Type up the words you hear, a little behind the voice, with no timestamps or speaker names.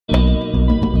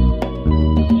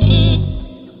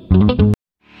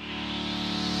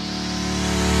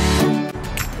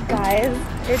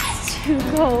too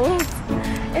cold.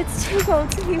 It's too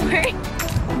cold to be wearing.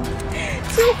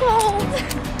 Too cold.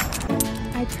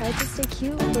 I tried to stay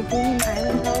cute, but being an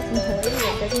island girl from Hawaii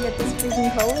that doesn't get this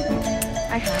freaking cold,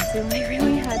 I had to. I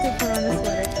really had to put on a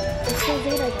sweater. It's so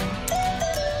late again.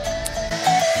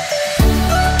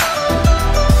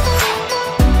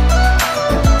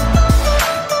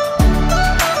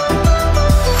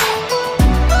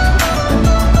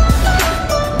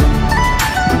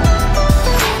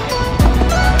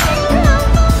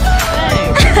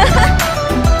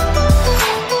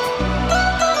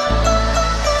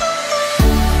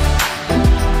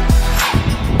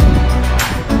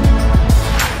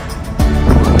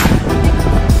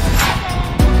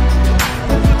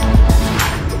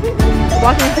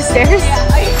 Walking up the stairs? Yeah.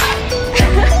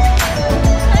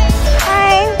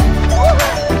 Hi!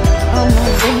 Oh my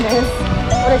goodness.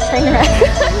 What a train wreck.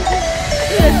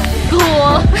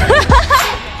 Cool.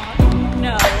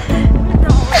 No.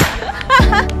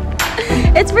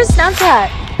 It's for Snapchat.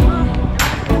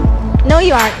 No,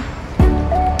 you aren't.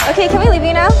 Okay, can we leave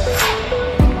you now?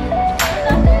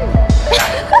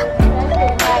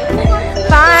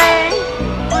 Bye!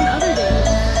 On other days.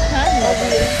 Huh?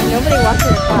 Nobody walks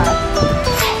in the class.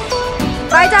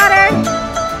 Bye, daughter!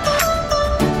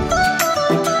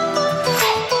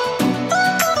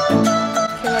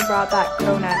 Kayla brought back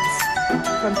donuts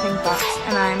from Pink Box,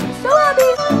 and I'm so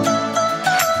happy!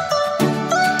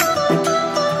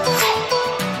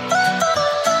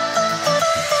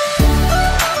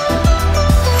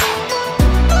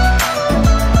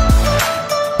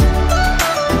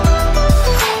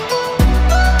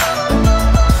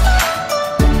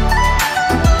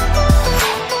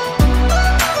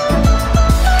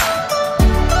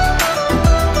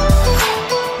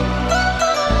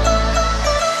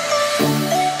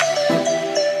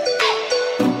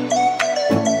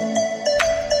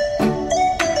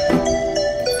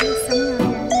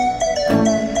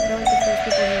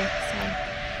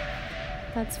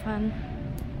 That's fun.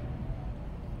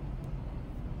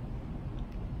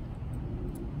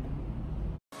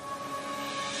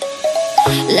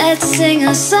 Let's sing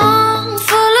a song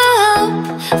full of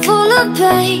hope, full of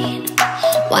pain.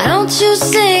 Why don't you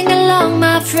sing along,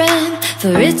 my friend?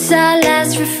 For it's our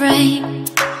last refrain.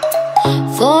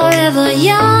 Forever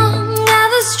young,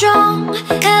 ever strong,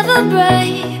 ever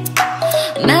brave.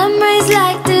 Memories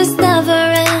like this never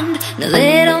end. No,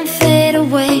 they don't fade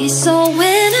away. So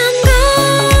when I'm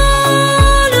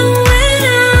gone, oh, when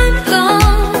I'm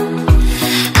gone,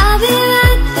 I'll be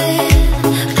right there,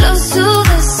 close to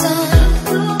the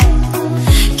sun.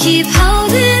 Keep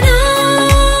holding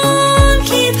on,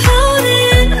 keep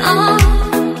holding on,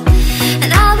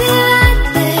 and I'll be right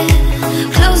there,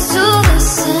 close to the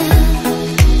sun,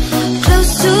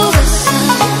 close to the sun.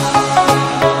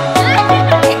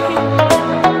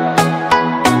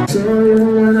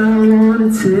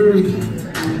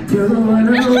 You're the one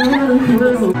I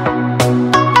wanna hold.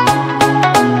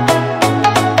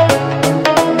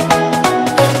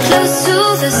 Close to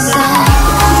the sun.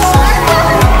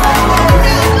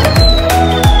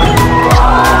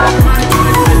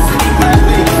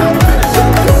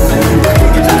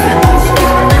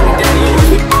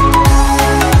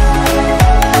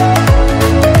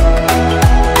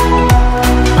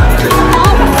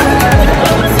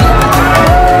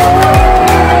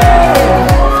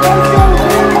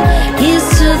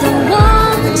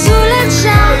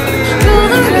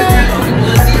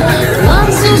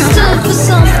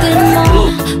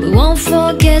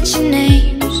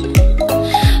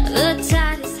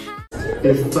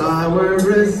 If I were a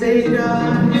sailor,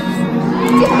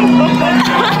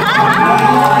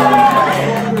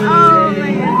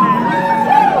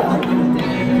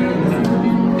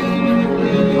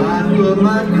 I'd put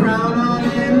my crown on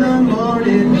in the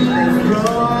morning and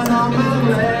throw on all my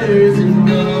letters and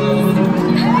go.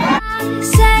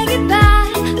 Say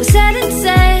goodbye, we're setting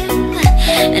sail,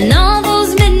 and all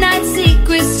those midnight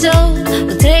secrets told,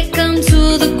 we'll take them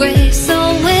to the grave. So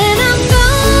when I'm gone,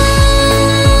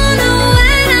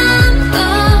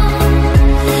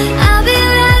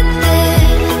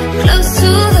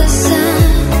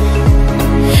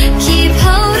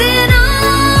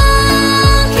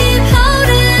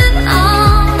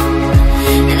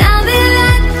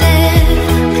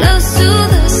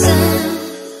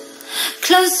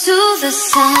 close to the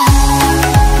sun.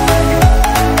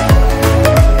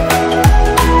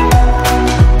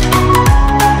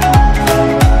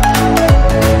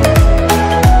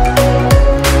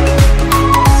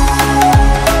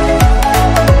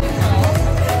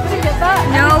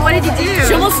 No, what did you do?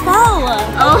 She almost fell.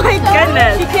 Oh my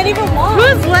goodness. She can't even walk.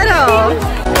 Who's little?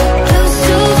 Close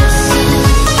to the sun.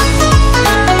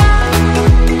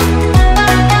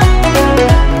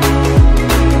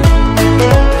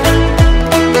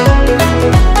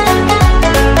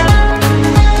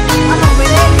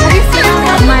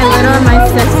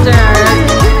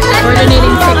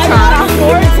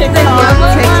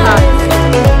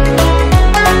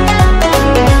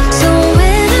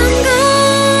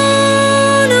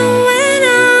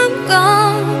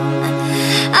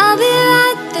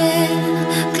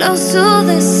 close to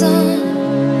the sun.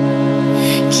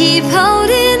 Keep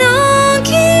holding on,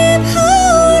 keep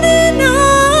holding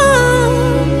on,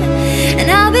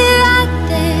 and I'll be right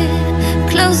there,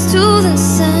 close to the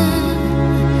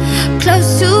sun,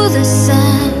 close to the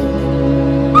sun.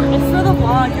 It's for the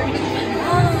vlog.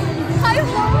 Hi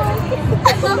vlog. I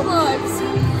love vlogs.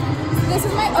 This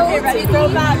is my OOTD. Okay, ready?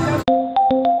 Go back.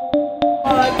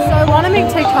 So I want to make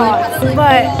TikToks,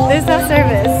 but there's no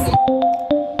service.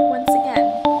 Once again,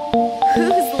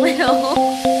 who's little?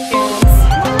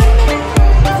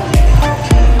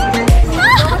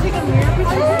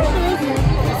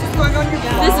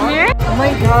 This mirror? Oh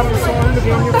my god, I'm so wanted to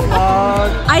be on your vlog.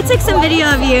 I took some video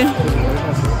of you.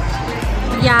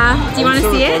 Yeah. Do you want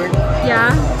to see it?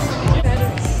 Yeah.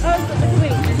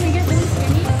 Wait, can we get really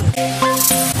skinny? I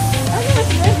don't know,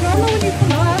 it's normal when you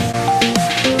come up.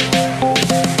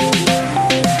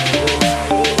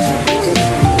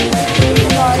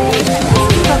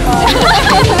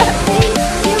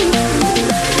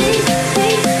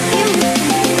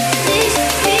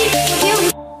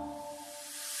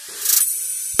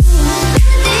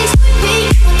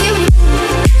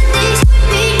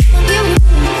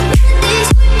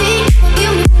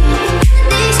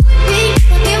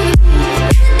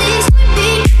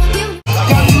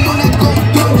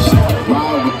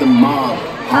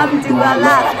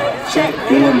 Check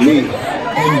in me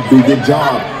and do your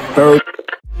job. Third.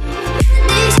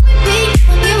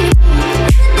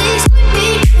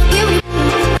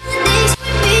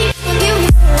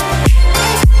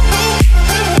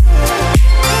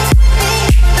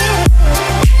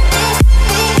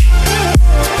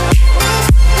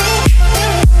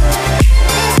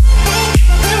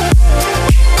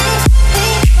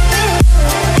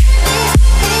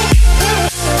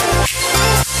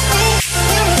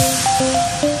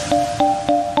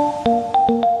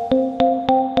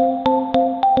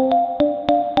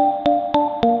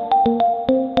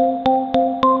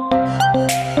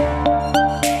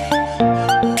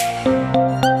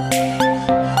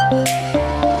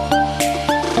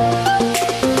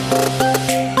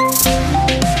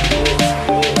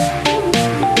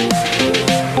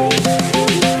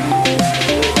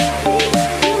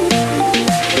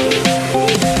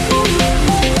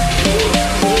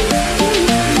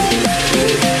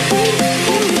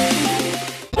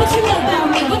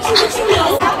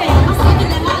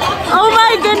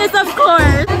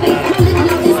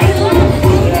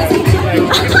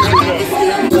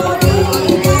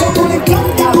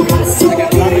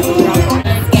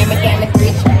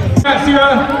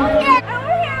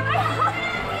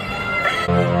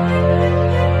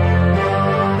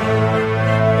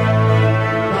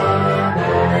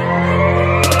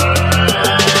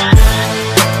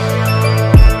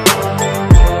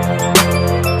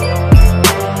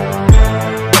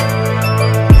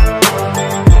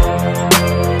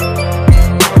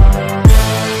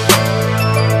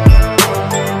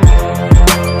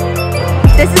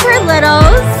 This is for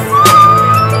littles.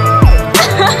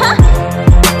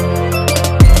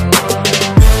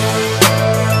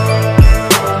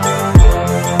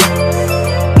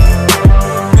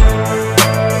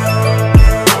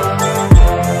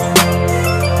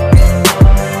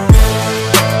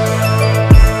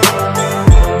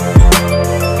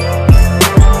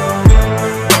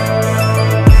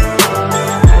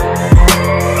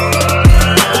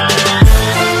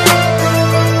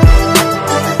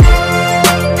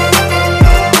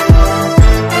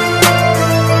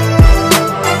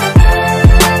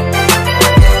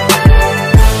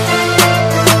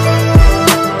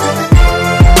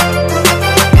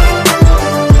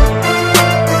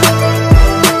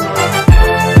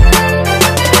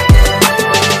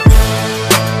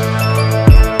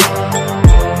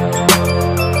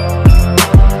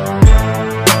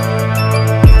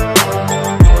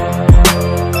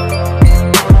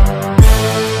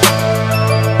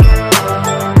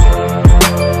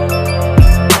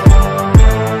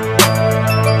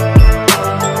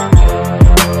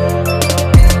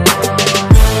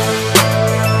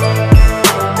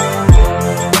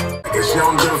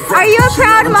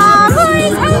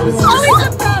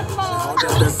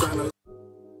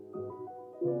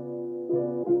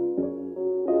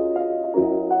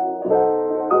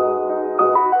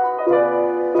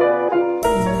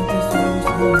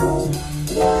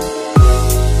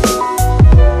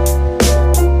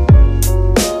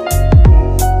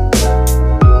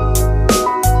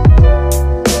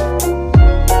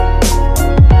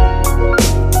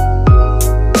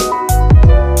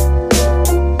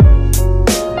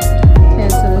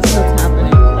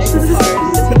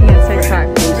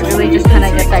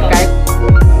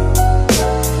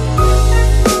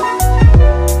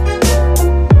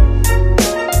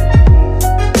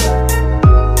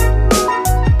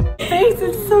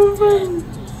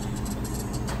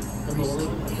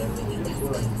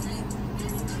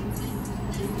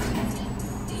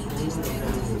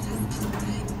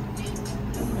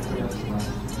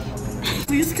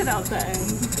 Please cut out the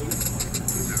end.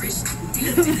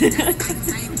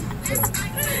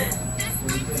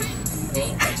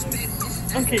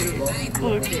 Okay.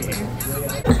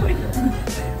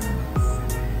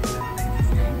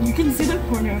 You can see the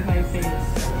corner of my face.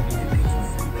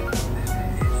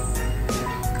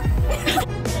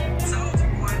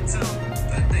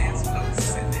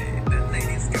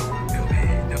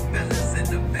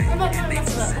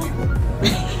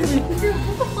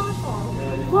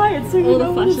 Why? It's so you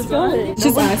know what it's going.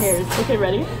 She's no cares. Okay,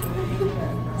 ready?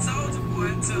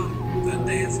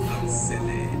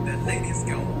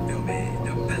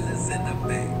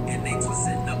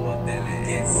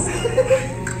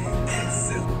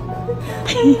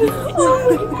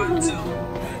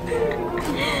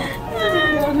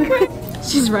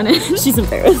 She's running. She's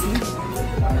embarrassed.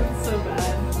 That's so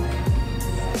bad.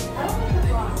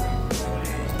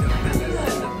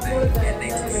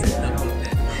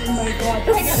 Oh my god,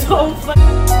 that's so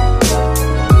funny.